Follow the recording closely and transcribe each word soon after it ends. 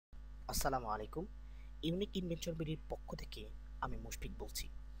আসসালামু আলাইকুম। Unique invention বিডির পক্ষ থেকে আমি মুশফিক বলছি।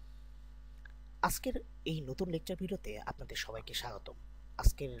 আজকের এই নতুন লেকচার ভিডিওতে আপনাদের সবাইকে স্বাগতম।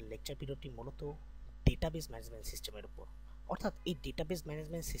 আজকের লেকচার ভিডিওটি মূলত ডেটাবেস ম্যানেজমেন্ট সিস্টেমের উপর, অর্থাৎ এই ডেটাবেস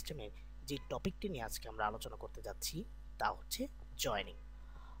ম্যানেজমেন্ট সিস্টেমের যে টপিকটি নিয়ে আজকে আমরা আলোচনা করতে যাচ্ছি তা হচ্ছে জয়েনিং।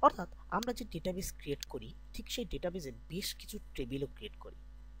 অর্থাৎ আমরা যে ডেটাবেস ক্রিয়েট করি ঠিক সেই ডেটাবেসে বেশ কিছু টেবিলও ক্রিয়েট করি।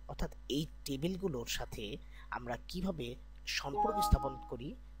 অর্থাৎ এই টেবিলগুলোর সাথে আমরা কিভাবে সম্পর্ক স্থাপন করি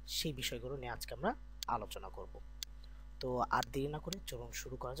সেই বিষয়গুলো নিয়ে আজকে আমরা আলোচনা করব। তো আর দেরি না করে চলুন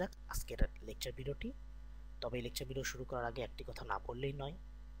শুরু করা যাক আজকের লেকচার ভিডিওটি। তবে এই লেকচার ভিডিও শুরু করার আগে একটি কথা না বললেই নয়,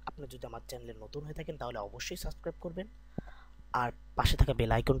 আপনি যদি আমার চ্যানেলে নতুন হয়ে থাকেন তাহলে অবশ্যই সাবস্ক্রাইব করবেন আর পাশে থাকা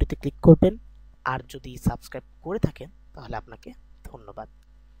বেল আইকনটিতে ক্লিক করবেন। আর যদি সাবস্ক্রাইব করে থাকেন তাহলে আপনাকে ধন্যবাদ।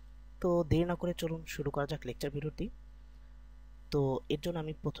 তো দেরি না করে চলুন শুরু করা যাক লেকচার ভিডিওটি। তো এর জন্য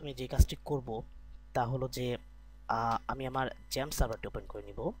আমি প্রথমে যে কাজটি করব তা হলো যে আমি আমার জ্যাম সার্ভারটি ওপেন করে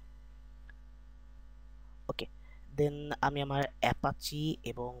নিব। ওকে, দেন আমি আমার অ্যাপাচি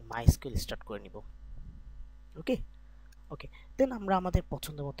এবং মাইস্কুয়েল স্টার্ট করে নিব। ওকে ওকে দেন আমরা আমাদের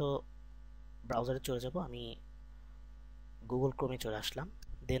পছন্দ মতো ব্রাউজারে চলে যাব। আমি গুগল ক্রোমে চলে আসলাম।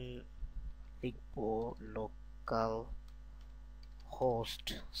 দেন লিখব লোকাল হোস্ট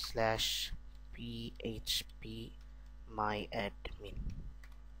স্ল্যাশ পিএইচপি মাই অ্যাডমিন,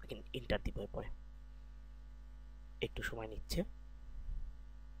 ইন্টার দিব। এরপরে একটু সময় নিচ্ছে।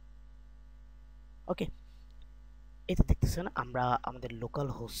 ওকে, এতে দেখতেছেন আমরা আমাদের লোকাল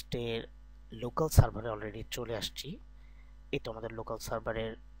হোস্টের লোকাল সার্ভারে অলরেডি চলে আসছি। এই তো আমাদের লোকাল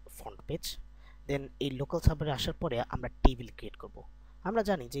সার্ভারের ফ্রন্ট পেজ। দেন এই লোকাল সার্ভারে আসার পরে আমরা টেবিল ক্রিয়েট করব। আমরা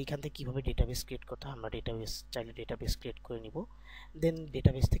জানি যে এইখান থেকে কীভাবে ডেটাবেস ক্রিয়েট করতে হয়। আমরা ডেটাবেস চাইলে ডেটাবেস ক্রিয়েট করে নিব। দেন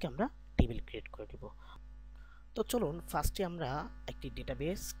ডেটাবেস থেকে আমরা টেবিল ক্রিয়েট করে নিব। তো চলুন ফার্স্টে আমরা একটি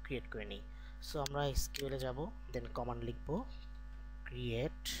ডেটাবেস ক্রিয়েট করে নিই। সো আমরা এসকিউএলে যাব, দেন কমান্ড লিখব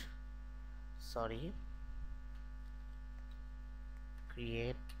ক্রিয়েট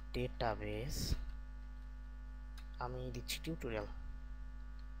ডেটাবেস, আমি দিচ্ছি টিউটোরিয়াল।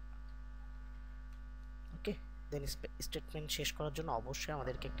 ওকে, দেন স্টেটমেন্ট শেষ করার জন্য অবশ্যই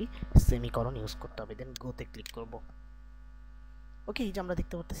আমাদেরকে একটি সেমিকলন ইউজ করতে হবে। দেন গোতে ক্লিক করব। ওকে, এই যে আমরা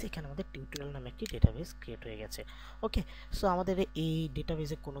দেখতে পাচ্ছি এখানে আমাদের টিউটোরিয়াল নামে একটি ডেটাবেস ক্রিয়েট হয়ে গেছে। ওকে, সো আমাদের এই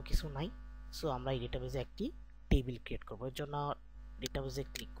ডেটাবেসে কোনো কিছু নাই। সো আমরা এই ডেটাবেসে একটি টেবিল ক্রিয়েট করব। এর জন্য ডেটাবেসে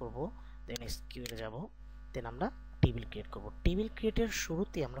ক্লিক করব, দেন এসকিউএলে যাব, দেন আমরা টেবিল ক্রিয়েট করব। টেবিল ক্রিয়েটের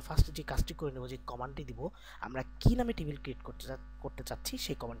শুরুতে আমরা ফার্স্টে যে কাজটি করে নেব, যে কমান্ডটি দিব, আমরা কি নামে টেবিল ক্রিয়েট করতে চাচ্ছি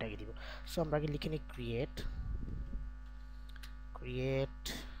সেই কমান্ডটা আগে দিব। সো আমরা আগে লিখে নিই ক্রিয়েট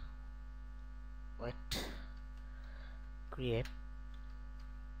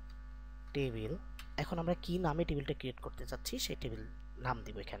টেবিল। এখন আমরা কি নামে টেবিলটা ক্রিয়েট করতে চাচ্ছি সেই টেবিল নাম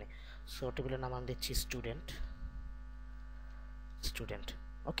দিব এখানে। সো টেবিলের নাম আমি দিচ্ছি স্টুডেন্ট।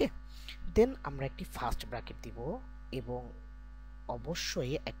 ওকে, দেন আমরা একটি ফার্স্ট ব্র্যাকেট দিব এবং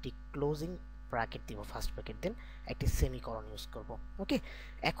অবশ্যই একটি ক্লোজিং ব্র্যাকেট দিব ফার্স্ট ব্র্যাকেট, দেন একটি সেমিকলন ইউজ করব। ওকে,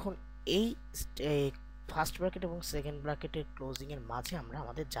 এখন এই ফার্স্ট ব্র্যাকেট এবং সেকেন্ড ব্র্যাকেটের ক্লোজিং এর মাঝে আমরা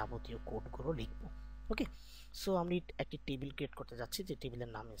আমাদের যাবতীয় কোডগুলো লিখব। ওকে, সো আমি একটি টেবিল ক্রিয়েট করতে যাচ্ছি যে টেবিলের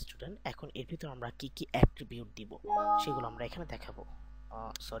নাম স্টুডেন্ট। এখন এর ভিতর আমরা কি কি অ্যাট্রিবিউট দিব সেগুলো আমরা এখানে দেখাবো।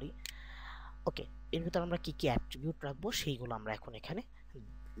 ওকে, এর ভিতর আমরা কি কি অ্যাট্রিবিউট রাখবো সেইগুলো আমরা এখন এখানে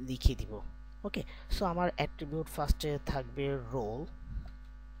লিখে দিব। ওকে, সো আমার অ্যাট্রিবিউট ফার্স্টে থাকবে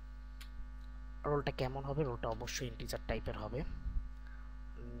রোলটা কেমন হবে? রোলটা অবশ্যই ইন্টিজার টাইপের হবে।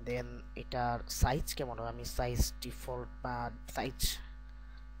 দেন এটার সাইজ কেমন হবে? আমি সাইজ ডিফল্ট বা সাইজ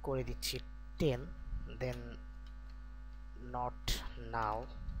করে দিচ্ছি 10। দেন নট নাল,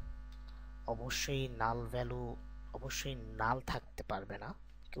 অবশ্যই নাল ভ্যালু, অবশ্যই নাল থাকতে পারবে না,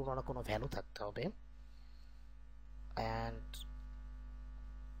 কোনো না কোনো ভ্যালু থাকতে হবে। অ্যান্ড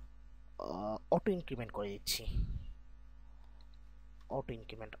অটো ইনক্রিমেন্ট করে দিচ্ছি,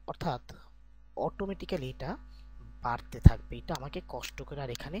 অর্থাৎ অটোমেটিক্যালি এটা বাড়তে থাকবে। এটা আমাকে কষ্ট করে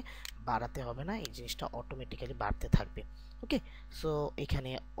আর এখানে বাড়াতে হবে না, এই জিনিসটা অটোমেটিক্যালি বাড়তে থাকবে। ওকে, সো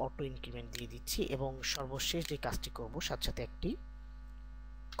এখানে অটো ইনক্রিমেন্ট দিয়ে দিচ্ছি এবং সর্বশেষ যে কাজটি করব সাথে সাথে একটি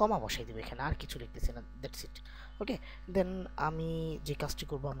কমা বসাই দেবো এখানে, আর কিছু লিখতেছি না, দ্যাটস ইট। ওকে, দেন আমি যে কাজটি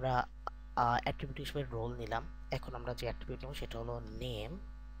করব, আমরা অ্যাট্রিবিউট হিসেবে রোল নিলাম। এখন আমরা যে অ্যাট্রিবিউট নেব সেটা হলো নেম।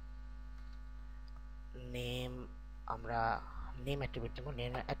 আমরা নেম অ্যাট্রিবিউট নেব।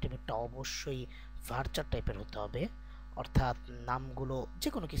 নেম অ্যাট্রিবিউটটা অবশ্যই ভার্চার টাইপের হতে হবে, অর্থাৎ নামগুলো যে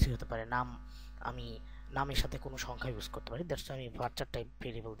কোনো কিছু হতে পারে। আমি নামের সাথে কোনো সংখ্যা ইউজ করতে পারি, দ্যাটস আমি ভার্চার টাইপ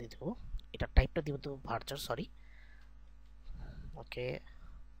ভেরিয়েবল দিয়ে দেবো। এটা টাইপটা দিব তো ভার্চার, সরি। ওকে,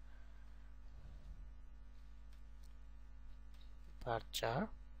 ভার্চার,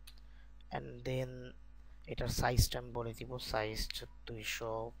 অ্যান্ড দেন এটার সাইজটা আমি বলে দিব, সাইজ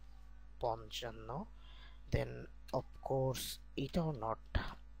 200 55, দেন অফকোর্স এটাও নট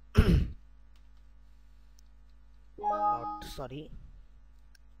সরি,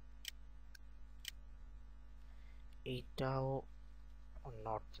 এইটাও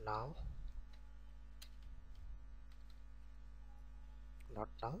not now,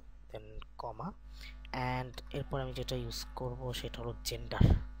 then comma, and এরপর আমি যেটা ইউজ করব সেটা হলো জেন্ডার।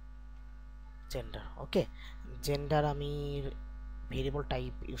 ওকে, জেন্ডার আমি ভেরিয়েবল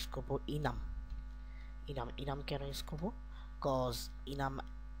টাইপ ইউজ করব ইনাম। কেন ইউজ করব? কজ ইনাম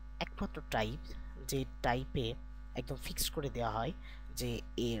একমাত্র টাইপ যে টাইপে একদম ফিক্সড করে দেওয়া হয় যে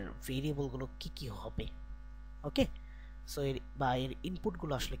এর ভেরিয়েবলগুলো কি হবে। ওকে, সো এর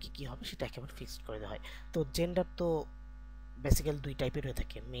ইনপুটগুলো আসলে কি হবে সেটা একেবারে ফিক্সড করে দেওয়া হয়। তো জেন্ডার তো বেসিক্যালি দুই টাইপের হয়ে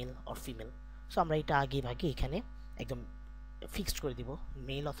থাকে, মেল অর ফিমেল। সো আমরা এটা আগে ভাগে এখানে একদম ফিক্সড করে দিব,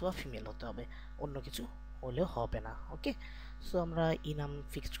 মেল অথবা ফিমেল হতে হবে, অন্য কিছু হলেও হবে না। ওকে, সো আমরা ইনাম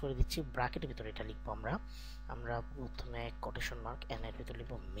ফিক্সড করে দিচ্ছি। ব্র্যাকেটের ভিতরে এটা লিখবো আমরা প্রথমে কোটেশন মার্ক এন এর ভিতরে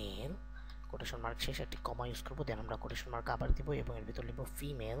লিখবো মেল, কোটেশন মার্ক শেষে একটি কমা ইউজ করবো, দেন আমরা কোটেশন মার্ক আবার দিব এবং এর ভিতরে লিখবো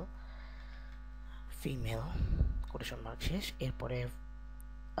ফিমেল, কোটেশন মার্ক শেষ, এরপরে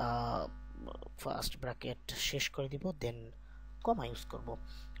ফার্স্ট ব্র্যাকেট শেষ করে দিব, দেন কমা ইউজ করব।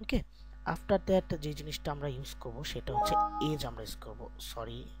 ওকে, আফটার দ্যাট যে জিনিসটা আমরা ইউজ করব সেটা হচ্ছে এজ আমরা ইউজ করব।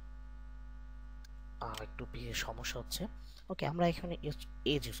 সরি, একটু সমস্যা হচ্ছে। ওকে, আমরা এখানে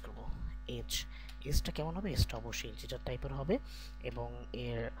এজ ইউজ করব। এজটা কেমন হবে? এজটা অবশ্যই ইন্টিজার টাইপের হবে এবং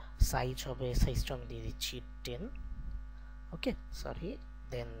এর সাইজটা আমি দিয়ে দিচ্ছি 10। ওকে, সরি,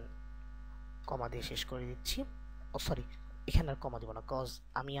 দেন কমা দিয়ে শেষ করে দিচ্ছি। সরি, এখানে আর কমা দিব না, কজ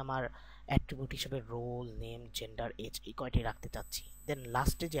আমি আমার অ্যাট্রিবিউট হিসেবে রোল, নেম, জেন্ডার, এজ এই কয়টি রাখতে চাচ্ছি। দেন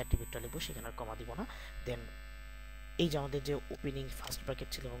লাস্টে যে অ্যাট্রিবিউটটা লিখবো সেখানে আর কমা দিব না। দেন এই যে আমাদের যে ওপেনিং ফার্স্ট ব্র্যাকেট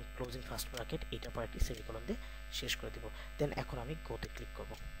ছিল এবং ক্লোজিং ফার্স্ট ব্র্যাকেট, এইটার পর একটি সেমিকোলন দিয়ে শেষ করে দিব। দেন এখন আমি গোতে ক্লিক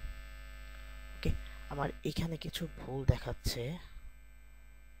করব। ওকে, আমার এখানে কিছু ভুল দেখাচ্ছে।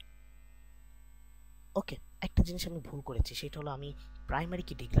 ওকে, একটা জিনিস আমি ভুল করেছি, সেটা হলো আমি প্রাইমারি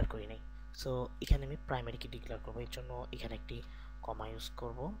কি ডিক্লেয়ার করি নাই। সো এখানে আমি প্রাইমারি কি ডিক্লেয়ার করবো, এর জন্য এখানে একটি কমা ইউজ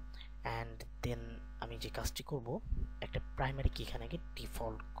করব, অ্যান্ড দেন আমি যে কাজটি করব একটা প্রাইমারি কি এখানে আগে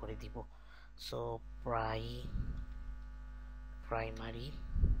ডিফল্ট করে দিব। সো প্রাইমারি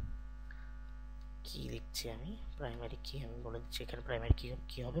কি লিখছি আমি, প্রাইমারি কি আমি বলে দিচ্ছি এখানে প্রাইমারি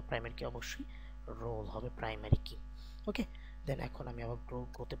কি হবে, প্রাইমারি কি অবশ্যই রোল হবে প্রাইমারি কি। ওকে, দেন এখন আমি আবার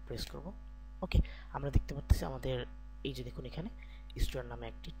গোতে প্রেস করব। ওকে, আমরা দেখতে পাচ্ছি আমাদের এই যে দেখুন এখানে স্টুডেন্ট নামে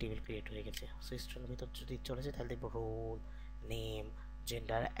একটি টেবিল ক্রিয়েট হয়ে গেছে। সো স্টুডেন্টের ভিতর যদি চলে যায় তাহলে দেখবো role, name,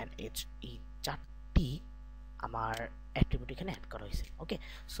 gender and age, এই চারটি আমার অ্যাট্রিবিউট এখানে অ্যাড করা হয়েছে। ওকে,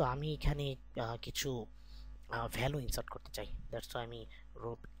 সো আমি এখানে কিছু ভ্যালু ইনসার্ট করতে চাই, দ্যাটস আমি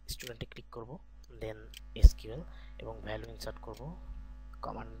রোল স্টুডেন্টে ক্লিক করব, দেন এসকিউএল এবং ভ্যালু ইনসার্ট করব।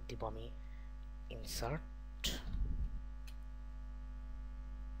 কমান্ড দিব আমি ইনসার্ট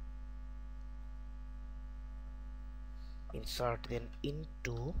দেন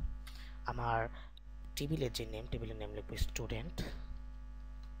ইনটু আমার টেবিলের নেম লিখব স্টুডেন্ট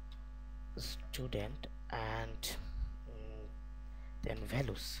অ্যান্ড দেন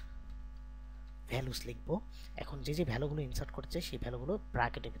ভ্যালুস লিখবো। এখন যে ভ্যালুগুলো ইনসার্ট করতে চাই সেই ভ্যালুগুলো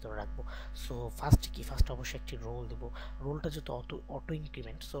ব্র্যাকেটের ভিতরে রাখবো। সো ফার্স্ট অবশ্যই একটি রোল দেবো, রোলটা যেহেতু অটো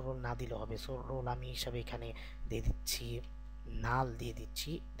ইনক্রিমেন্ট, সো রোল না দিলে হবে। সো রোল আমি হিসাবে এখানে দিয়ে দিচ্ছি নাল দিয়ে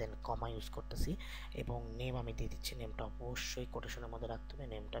দিচ্ছি, দেন কমা ইউজ করতেছি, এবং নেম আমি দিয়ে দিচ্ছি, নেমটা অবশ্যই কোটেশনের মধ্যে রাখতে হবে।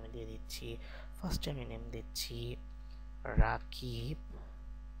 নেমটা আমি দিয়ে দিচ্ছি, ফার্স্টে আমি নেম দিচ্ছি রাকিব,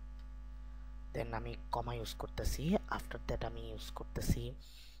 দেন আমি কমা ইউজ করতেছি, আফটার দ্যাট আমি ইউজ করতেছি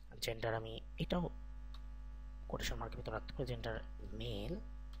জেন্ডার, আমি এটাও কোটেশন মার্কের ভিতরে রাখতে পারি, জেন্ডার মেল,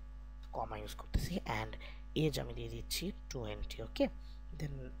 কমা ইউজ করতেছি, অ্যান্ড এজ আমি দিয়ে দিচ্ছি 20। ওকে,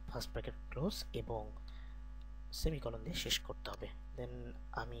 দেন ফার্স্ট ব্র্যাকেট ক্লোজ এবং সেমিকলন দিয়ে শেষ করতে হবে। দেন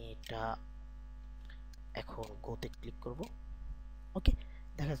আমি এটা এখন গোতে ক্লিক করব। ওকে,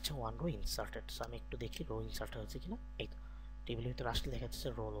 দেখা যাচ্ছে ওয়ান রো ইনসার্টেড। সো আমি একটু দেখি রো ইনসার্ট হয়েছে কিনা। এই তো টেবিলের ভিতরে আসলে দেখা যাচ্ছে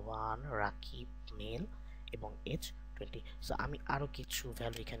রোল 1, রাকিব, মেল এবং এজ 20। সো আমি আরও কিছু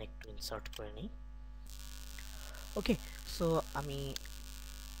ভ্যালু এখানে একটু ইনসার্ট করে নিই। ওকে, সো আমি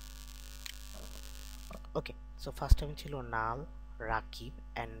সো ফার্স্ট টাইম ছিল নাল, রাকিব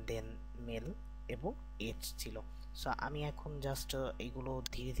অ্যান্ড দেন মেল এবং এজ ছিল। সো আমি এখন জাস্ট এগুলো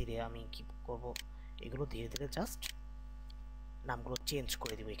ধীরে ধীরে আমি কি করব, এগুলো ধীরে ধীরে জাস্ট নামগুলো চেঞ্জ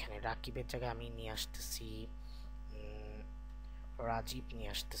করে দিব। এখানে রাকিবের জায়গায় আমি নিয়ে আসতেছি রাজীব,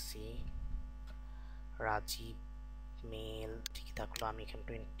 নিয়ে আসতেছি রাজীব, মেল ঠিকই থাকলো, আমি এখানে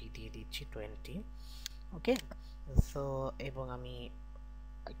 20 দিয়ে দিচ্ছি 20। ওকে, সো এবং আমি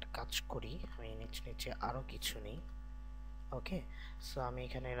একটা কাজ করি, আমি নিচে আরও কিছু নেই, ওকে, সো আমি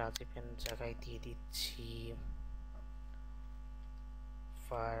এখানে রাজীবের জায়গায় দিয়ে দিচ্ছি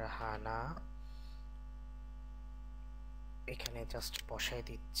ফারহানা, এখানে জাস্ট বসায়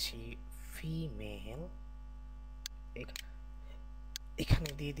দিচ্ছি ফিমেল, এখানে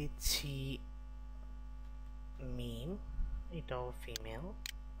দিয়ে দিচ্ছি মিম, এটাও ফিমেল।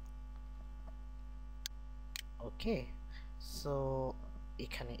 ওকে, সো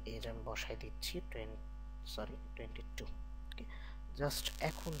এখানে এজ আমি বসায় দিচ্ছি 22। ওকে, জাস্ট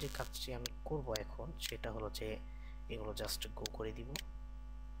এখন যে কাজটি আমি করব এখন সেটা হলো যে এগুলো জাস্ট গো করে দিব।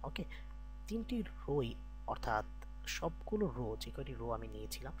 ওকে, তিনটি রোই অর্থাৎ সবগুলো রো, যে কয়টি রো আমি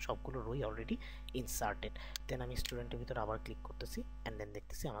নিয়েছিলাম সবগুলো রোই অলরেডি ইনসার্টেড। দেন আমি স্টুডেন্টের ভিতরে আবার ক্লিক করতেছি অ্যান্ড দেন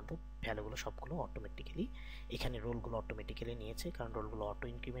দেখতেছি আমাদের ভ্যালুগুলো সবগুলো অটোমেটিক্যালি, এখানে রোলগুলো অটোমেটিক্যালি নিয়েছে কারণ রোলগুলো অটো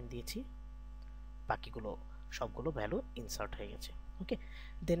ইনক্রিমেন্ট দিয়েছি, বাকিগুলো সবগুলো ভ্যালু ইনসার্ট হয়ে গেছে। ওকে,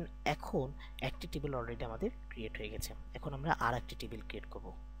 দেন এখন একটি টেবিল অলরেডি আমাদের ক্রিয়েট হয়ে গেছে, এখন আমরা আর একটি টেবিল ক্রিয়েট করব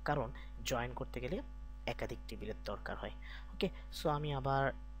কারণ জয়েন করতে গেলে একাধিক টেবিলের দরকার হয়। ওকে, সো আমি আবার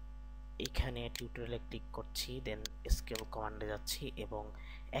এখানে টিউটোরিয়ালে ক্লিক করছি, দেন স্কেল কমান্ডে যাচ্ছি এবং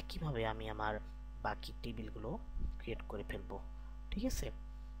একইভাবে আমি আমার বাকি টেবিলগুলো ক্রিয়েট করে ফেলবো। ঠিক আছে,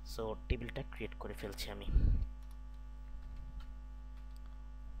 সো টেবিলটা ক্রিয়েট করে ফেলছি আমি।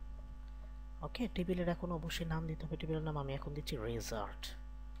 ওকে, টেবিলের এখন অবশ্যই নাম দিতে হবে, টেবিলের নাম আমি এখন দিচ্ছি রেজাল্ট,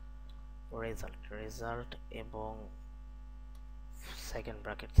 রেজাল্ট এবং সেকেন্ড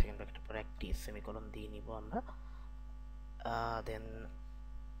ব্র্যাকেটের পর একটি সেমিকোলন দিয়ে নিব আমরা। দেন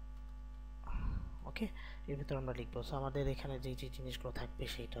ওকে, এর ভিতরে আমরা লিখবো, সো আমাদের এখানে যে যে জিনিসগুলো থাকবে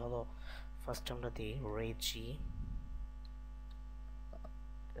সেটা হলো ফার্স্ট আমরা দিই রেজি,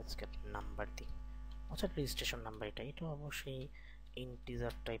 নাম্বার দিই, আচ্ছা রেজিস্ট্রেশন নাম্বার, এটা অবশ্যই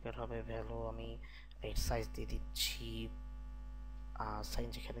ইন্টিজার টাইপের হবে ভ্যালু। আমি এর সাইজ দিয়ে দিচ্ছি,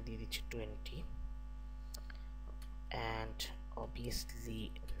 সাইজ এখানে দিয়ে দিচ্ছি 20 and obviously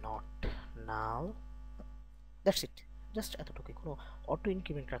not null, that's it, just এতটুকু, কোনো অটো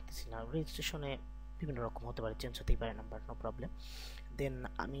ইনক্রিমেন্ট রাখতেছি না, রেজিস্ট্রেশনে বিভিন্ন রকম হতে পারে, চেঞ্জ হতেই পারে নাম্বার, নো প্রবলেম। দেন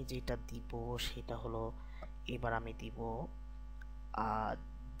আমি যেটা দিব সেটা হলো এবার আমি দিব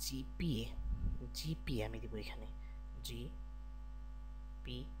জিপিএ, জিপিএ আমি দিব এখানে জিপিএ,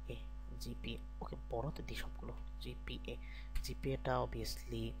 জিপিএ, ওকে বড়তে দিই সবগুলো, জিপিএ, জিপিএটা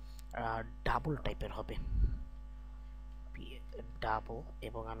অবভিয়াসলি ডাবল টাইপের হবে, ডাবল,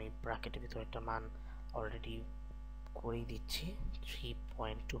 এবং আমি ব্র্যাকেটের ভিতরে একটা মান অলরেডি করেই দিচ্ছি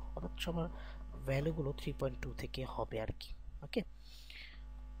 3.2, অর্থাৎ সবার ভ্যালুগুলো 3.2 থেকে হবে আর কি। ওকে,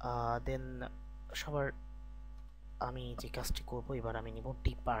 দেন সবার আমি যে কাজটি করব এবার আমি নিব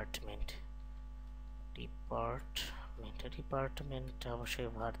ডিপার্টমেন্ট, ডিপার্টমেন্টটা অবশ্যই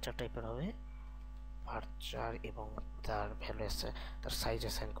ভার্চার টাইপের হবে, ভার্চার, এবং তার ভ্যালু আছে, তার সাইজ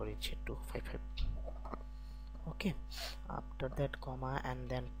অ্যাসাইন করে দিচ্ছি 255। ওকে, after that comma and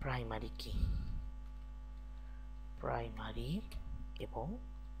then primary কি, প্রাইমারি এবং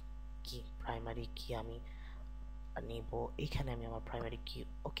কি, প্রাইমারি কি আমি নিব এখানে, আমি আমার প্রাইমারি কি,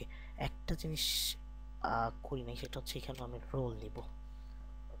 ওকে একটা জিনিস করি নাই সেটা হচ্ছে এখানে আমি রোল নিব,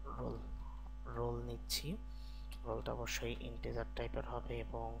 রোল নিচ্ছি, রোলটা অবশ্যই ইন্টিজার টাইপের হবে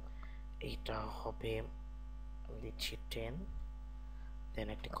এবং এইটা হবে দিচ্ছি 10, দেন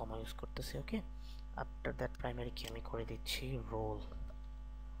একটা কমা ইউজ করতেছি। ওকে, আফটার দ্যাট প্রাইমারি কি আমি করে দিচ্ছি রোল,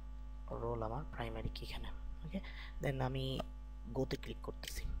 রোল আমার প্রাইমারি কি এখানে। ওকে, দেন আমি গোতে ক্লিক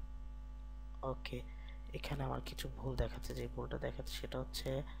করতেছি। ওকে, এখানে আমার কিছু ভুল দেখাচ্ছে, যে ভুলটা দেখাচ্ছে সেটা হচ্ছে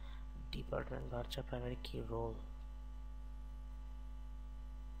ডিপার্টমেন্ট ভার্চুয়াল প্রাইমারি কি রোল।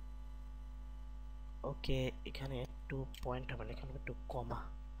 ওকে, এখানে একটু পয়েন্ট হবে না, এখানে একটু কমা,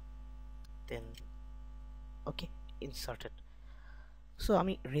 দেন ওকে ইনসার্টেড। সো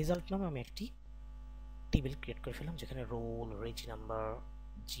আমি রেজাল্ট নামে আমি একটি টেবিল ক্রিয়েট করে ফেললাম যেখানে রোল, রেজি নাম্বার,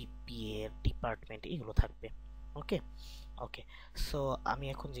 জিপিএ, ডিপার্টমেন্ট এগুলো থাকবে। ওকে, ওকে, সো আমি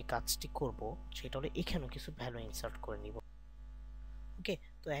এখন যে কাজটি করব সেটা হলো এখানেও কিছু ভ্যালু ইনসার্ট করে নিব। ওকে,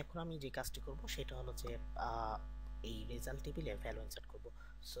 তো এখন আমি যে কাজটি করব সেটা হলো যে এই রেজাল্ট টেবিলে ভ্যালু ইনসার্ট করব।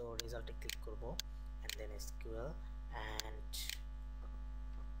 সো রেজাল্টে ক্লিক করব and then SQL and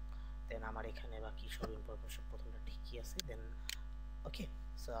then আমার এখানে বাকি সব ইনফরমেশন প্রথমটা ঠিকই আছে। দেন ওকে,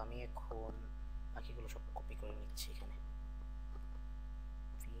 সো আমি এখন বাকিগুলো সব কপি করে নিচ্ছি এখানে,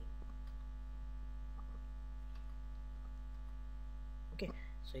 ওকে,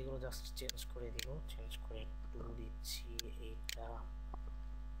 সো এগুলো জাস্ট চেঞ্জ করে দিব, চেঞ্জ করে 2 দিচ্ছি, এইটা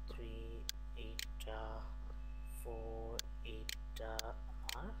 3, এইটা 4, এইটা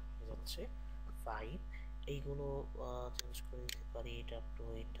আমার হয়ে যাচ্ছে 5, এইগুলো চেঞ্জ করে দিতে পারি, এটা 2,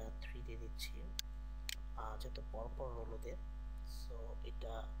 এটা 3 দিয়ে দিচ্ছি, যেহেতু পরপর রোল ওদের, সো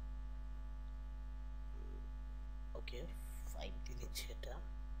এটা ওকে 5 দিয়ে দিচ্ছি, এটা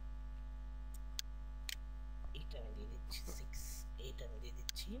এইটা আমি দিয়ে দিচ্ছি 6, এইটা আমি দিয়ে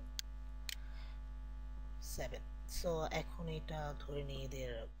দিচ্ছি 7। সো এখন এটা ধরে নিয়ে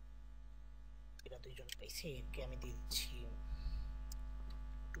এরা দুইজন পাইছে, একে আমি দিয়ে দিচ্ছি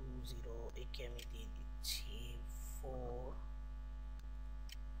 2 0, একে আমি দিয়ে দিচ্ছি 4,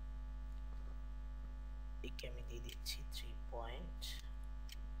 একে আমি দিয়ে দিচ্ছি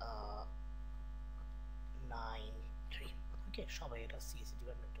 3.93। ওকে, সবাই এটা সিএসসি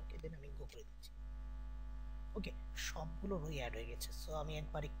ডিপার্টমেন্ট। ওকে, দেন আমি গো করে দিচ্ছি। ওকে, সবগুলো রোই অ্যাড হয়ে গেছে। সো আমি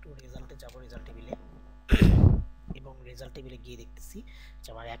একবার একটু রেজাল্টে যাব, রেজাল্ট টেবিলে, এবং রেজাল্ট টেবিলে গিয়ে দেখতেছি যে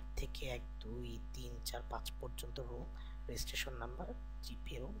আমার 1 থেকে 1 2 3 4 5 পর্যন্ত রো, রেজিস্ট্রেশন নাম্বার,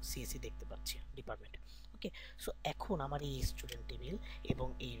 জিপি এবং সিএসসি দেখতে পাচ্ছি ডিপার্টমেন্ট। ওকে, সো এখন আমার এই স্টুডেন্ট টেবিল এবং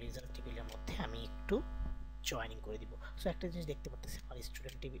এই রেজাল্ট টেবিলের মধ্যে আমি একটু জয়েনিং করে দিব। সো একটা জিনিস দেখতে পাচ্ছি, আমার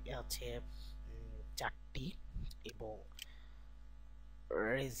স্টুডেন্ট টেবিল আছে 4টি এবং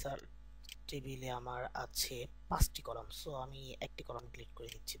রেজাল্ট টেবিলে আমার আছে 5টি কলাম। সো আমি একটি কলাম ডিলিট করে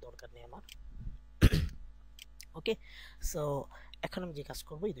দিচ্ছি, দরকার নেই আমার। ওকে, সো এখন আমি যে কাজ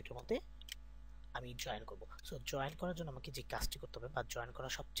করব, এই দুটোর মধ্যে আমি জয়েন করব। সো জয়েন করার জন্য আমাকে যে কাজটি করতে হবে, বা জয়েন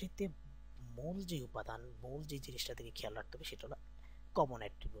করার সবচেয়ে মূল যে উপাদান, মূল যে জিনিসটা থেকে খেয়াল রাখতে হবে, সেটা হলো কমন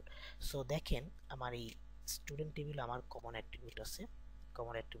অ্যাট্রিবিউট। সো দেখেন, আমার এই স্টুডেন্ট টেবিলে আমার কমন অ্যাট্রিবিউট আছে,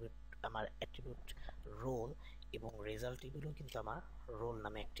 কমন অ্যাট্রিবিউট আমার অ্যাট্রিবিউট রোল, এবং রেজাল্ট টেবিলেও কিন্তু আমার রোল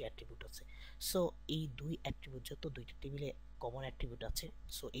নামে একটি অ্যাট্রিবিউট আছে। সো এই দুই অ্যাট্রিবিউট, যত দুইটা টেবিলে কমন অ্যাট্রিবিউট আছে,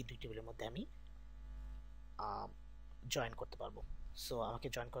 সো এই দুই টেবিলের মধ্যে আমি জয়েন করতে পারবো। সো আমাকে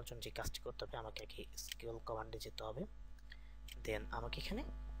জয়েন করার জন্য যে কাজটি করতে হবে, আমাকে আগে স্কিল কমান্ডে যেতে হবে, দেন আমাকে এখানে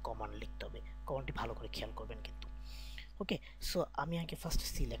কমান্ড লিখতে হবে। কমান্ডটি ভালো করে খেয়াল করবেন কিন্তু। ওকে, সো আমি আগে ফার্স্ট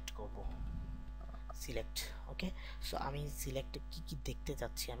সিলেক্ট করব, সিলেক্ট। ওকে, সো আমি সিলেক্টে কি কি দেখতে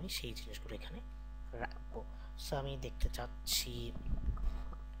চাচ্ছি, আমি সেই জিনিসগুলো এখানে রাখবো। সো আমি দেখতে চাচ্ছি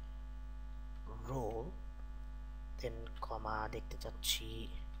রোল, দেন কমা দেখতে চাচ্ছি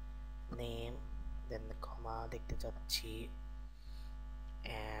নেম, দেন কমা দেখতে চাচ্ছি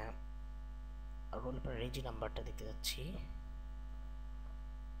রোল পর রেজি নাম্বারটা দেখতে চাচ্ছি,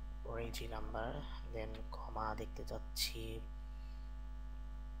 রেজি নাম্বার, দেন কমা দেখতে চাচ্ছি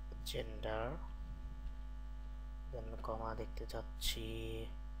জেন্ডার, দেন কমা দেখতে চাচ্ছি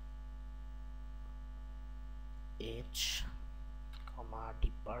এজ, কমা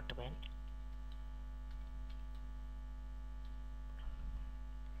ডিপার্টমেন্ট,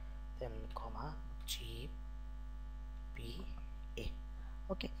 দেন কমা জিপিএ।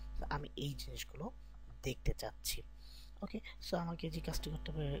 ওকে, আমি এই জিনিসগুলো দেখতে চাচ্ছি। ওকে, সো আমাকে যে কাজটি করতে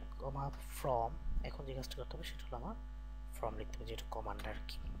হবে, কমা ফ্রম, এখন যে কাজটি করতে হবে সেটা হলো আমার ফ্রম লিখতে হবে, যেটা কমান্ড আর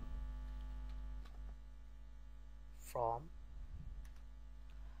কি। ফ্রম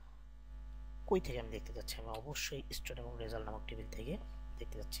কই থেকে আমি দেখতে যাচ্ছি, আমি অবশ্যই স্টুডেন্ট এবং রেজাল্ট নামক টেবিল থেকে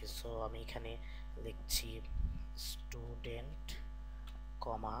দেখতে যাচ্ছি। সো আমি এখানে লিখছি স্টুডেন্ট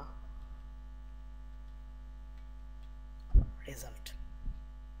কমা রেজাল্ট,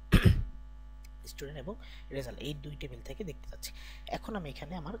 স্টুডেন্ট এবং রেজাল্ট এই দুই টেবিল থেকে দেখতে যাচ্ছি। এখন আমি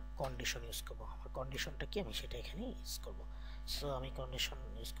এখানে আমার কন্ডিশন ইউজ করব, আমার কন্ডিশনটা কি আমি সেটা এখানে ইউজ করব। সো আমি কন্ডিশন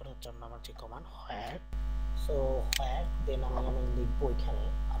ইউজ করার জন্য আমার যে কমান্ড হোয়ার, সো হোয়ার, দেন আমি লিখবো এখানে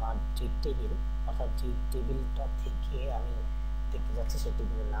আমার যে টেবিল, অর্থাৎ যে টেবিলটা থেকে আমি দেখতে যাচ্ছি সেই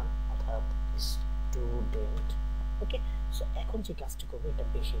টেবিলের নাম, অর্থাৎ স্টুডেন্ট। ওকে, সো এখন যে কাজটি করবো এটা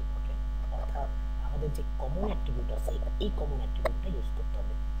বেশি ইম্পর্টেন্ট, অর্থাৎ আমাদের যে কমন অ্যাট্রিবিউট আছে, এই কমন অ্যাট্রিবিউটটা ইউজ করতে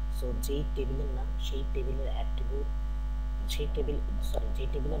হবে। সো যেই টেবিলের নাম, সেই টেবিলের অ্যাট্রিবিউট, সেই টেবিল, সরি, যে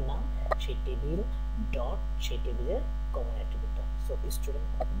টেবিলের নাম সেই টেবিল ডট সেই টেবিলের কমন অ্যাট্রিবিউটটা। সো স্টুডেন্ট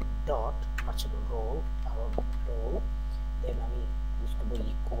ডট আমার ছিল রোল, আমার রোল, দেন আমি ইউজ করবো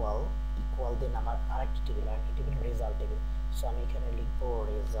ইকুয়াল, ইকুয়াল দেন আমার আরেকটি টেবিল, আরেকটি টেবিল রেজাল্ট টেবিল। সো আমি এখানে লিখবো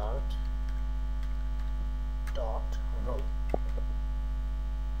রেজাল্ট ডট রোল।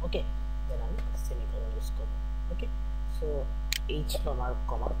 ওকে, দেন আমি সেমিকোলন ইউজ করবো। ওকে, সো এই ছিল আমার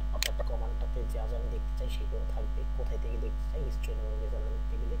কমান্ড, অর্থাৎ কমান্ডটাতে যা যা আমি দেখতে চাই সেগুলো থাকবে। কোথায় থেকে দেখতে চাই, স্টুডেন্ট এবং রেজাল্ট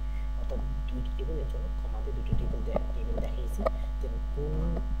টেবিলে, অর্থাৎ দুইটি টেবিলের জন্য কমাতে দুটি টেবিল দেখাইছি। দেন কোন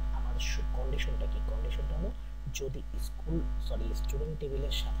আমার কন্ডিশনটা কি, কন্ডিশনটা হলো যদি স্টুডেন্ট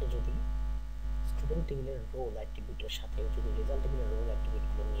টেবিলের সাথে, যদি স্টুডেন্ট টেবিলের রোল অ্যাট্রিবিউটের সাথে যদি রেজাল্ট টেবিলের রোল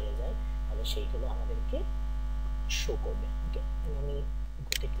অ্যাট্রিবিউটগুলো মিলে যায়, তাহলে সেইগুলো আমাদেরকে শো করবে। ওকে, আমি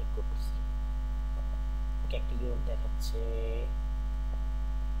গোতে ক্লিক করতেছি, ওকে একটা ইউর দেখাচ্ছে।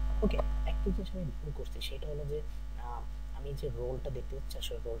 ওকে, একটা জিনিস আমি ভুল করছি, সেটা হলো যে আমি যে রোলটা দেখতে চাচ্ছি,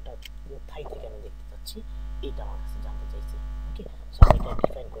 আসলে রোলটা কোথায় থেকে আমি দেখতে চাচ্ছি এটা আমার কাছে জানতে চাইছি। ওকে, সো আমি এটা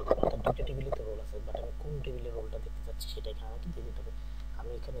ডিফাইন করে দেবো, অর্থাৎ দুটো টেবিলে তো রোল আছে, বাট আমি কোন টেবিলে রোলটা দেখতে চাচ্ছি সেটা এখানে আমাকে দিয়ে দিতে হবে।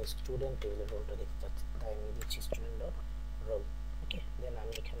 আমি এখানে স্টুডেন্ট টেবিলের রোলটা দেখতে চাচ্ছি, তাই আমি দিচ্ছি স্টুডেন্ট ডট রোল। ওকে, দেন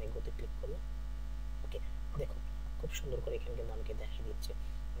আমি এখানে গতি ক্লিক করলাম। ওকে, দেখুন খুব সুন্দর করে এখানে কিন্তু আমাকে দেখিয়ে দিচ্ছে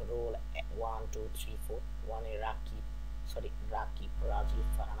রোল 1 2 3 4। 1-এ রাকিব, রাজীব,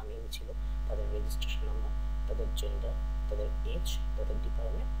 ফারহানা মিম ছিল, তাদের রেজিস্ট্রেশন নাম্বার, তাদের জেন্ডার, তাদের এজ, তাদের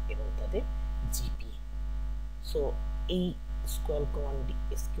ডিপার্টমেন্ট এবং তাদের জিপি। সো এই এসকিউএল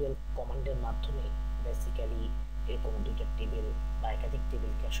কমান্ডের মাধ্যমে বেসিক্যালি এরকম দুইটা টেবিল বা একাধিক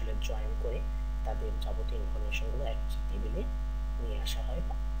টেবিলকে আসলে জয়েন করে তাদের যাবতীয় ইনফরমেশনগুলো একটি টেবিলে নিয়ে আসা হয়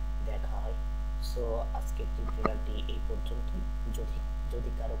বা দেখা হয়। সো আজকের টিউটোরিয়ালটি এই পর্যন্তই। যদি যদি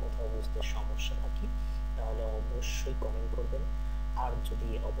কারো কোথাও বুঝতে সমস্যা থাকে তাহলে অবশ্যই কমেন্ট করবেন। আর যদি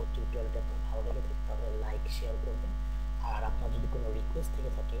টিউটোরিয়ালটা আপনার ভালো লেগে থাকে তাহলে লাইক শেয়ার করবেন। আর আপনার যদি কোনো রিকোয়েস্ট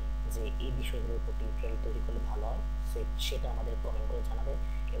থেকে থাকে যে এই বিষয়গুলোর উপর টিউটোরিয়াল তৈরি করলে ভালো হয়, সেটা আমাদের কমেন্ট করে জানাবেন।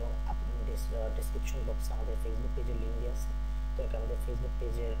 এবং আপনি ডেসক্রিপশন বক্সে আমাদের ফেসবুক পেজের লিঙ্ক দেওয়া আছে, তো আমাদের ফেসবুক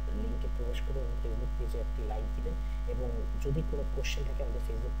পেজের লিঙ্কে প্রবেশ করে ফেসবুক পেজে একটি লাইক দিবেন। এবং যদি কোনো কোশ্চেন থাকে আমাদের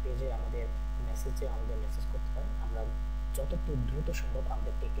ফেসবুক পেজে আমাদের মেসেজ করতে পারেন। আমরা যতটুকু দ্রুত সম্ভব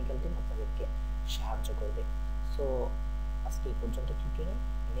আমাদের টেকনিক্যাল টিম আপনাদেরকে সাহায্য করবে। সো আজকে এই পর্যন্ত টিউটোরিয়াল।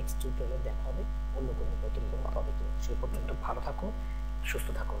 নেক্সট টিউটোরিয়ালে দেখা হবে অন্য কোনো নতুন কোনো টপিক নিয়ে। সেই পর্যন্ত ভালো থাকুন, সুস্থ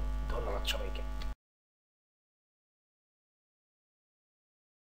থাকুন। ধন্যবাদ সবাইকে।